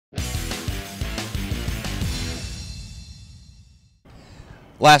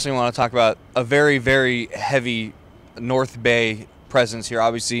Last thing I want to talk about, a very, very heavy North Bay presence here.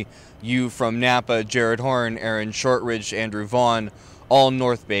 Obviously, you from Napa, Jared Horn, Aaron Shortridge, Andrew Vaughn, all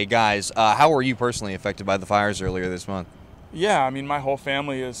North Bay guys. How were you personally affected by the fires earlier this month? Yeah, I mean, my whole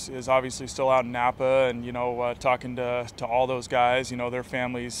family is obviously still out in Napa, and talking to all those guys, their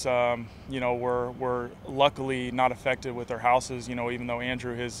families, were luckily not affected with their houses. Even though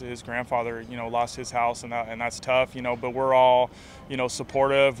Andrew, his grandfather, lost his house, and that's tough. But we're all,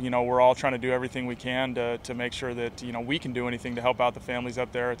 supportive. We're all trying to do everything we can to make sure that we can do anything to help out the families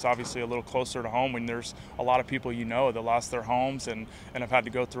up there. It's obviously a little closer to home when there's a lot of people that lost their homes and have had to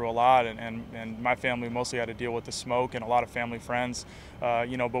go through a lot. And my family mostly had to deal with the smoke and a lot of family friends,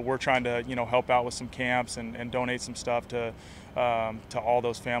 but we're trying to help out with some camps and donate some stuff to all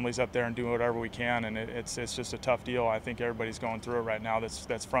those families up there and do whatever we can. And it's just a tough deal. I think everybody's going through it right now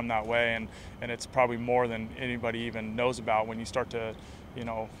that's from that way, and it's probably more than anybody even knows about when you start to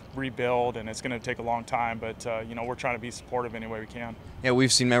rebuild, and it's going to take a long time, but we're trying to be supportive any way we can. Yeah,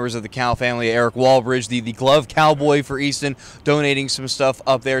 we've seen members of the Cal family, Eric Walbridge, the glove cowboy for Easton, donating some stuff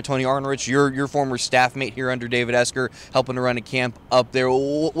up there. Tony Arnerich, your former staff mate here under David Esker, helping to run a camp up there.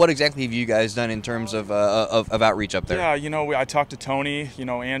 What exactly have you guys done in terms of outreach up there? Yeah, I talked to Tony.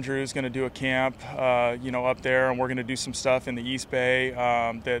 Andrew's going to do a camp, up there, and we're going to do some stuff in the East Bay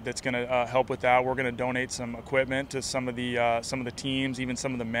that's going to help with that. We're going to donate some equipment to some of the teams, even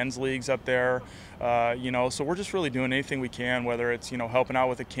some of the men's leagues up there. So we're just really doing anything we can, whether it's helping out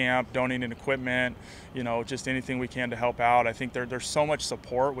with a camp, donating equipment, just anything we can to help out. I think there's so much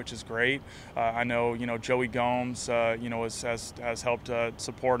support, which is great. I know Joey Gomes has helped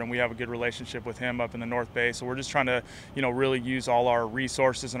support, and we have a good relationship with him up in the North Bay. So we're just trying to really use all our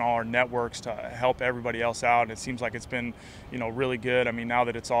resources and all our networks to help everybody else out. And it seems like it's been really good. I mean, now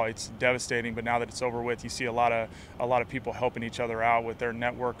that it's devastating, but now that it's over with, you see a lot of people helping each other out with their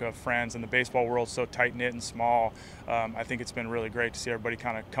network of friends. And the baseball world's so tight knit and small. I think it's been really great to see everybody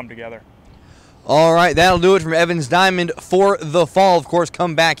kind of come together. All right, that'll do it from Evans Diamond for the fall. Of course,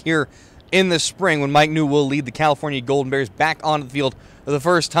 come back here in the spring when Mike Neu will lead the California Golden Bears back onto the field for the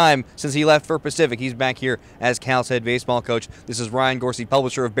first time since he left for Pacific. He's back here as Cal's head baseball coach. This is Ryan Gorsey,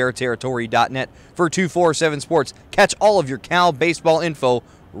 publisher of BearTerritory.net for 247 Sports. Catch all of your Cal baseball info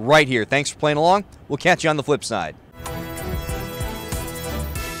right here. Thanks for playing along. We'll catch you on the flip side.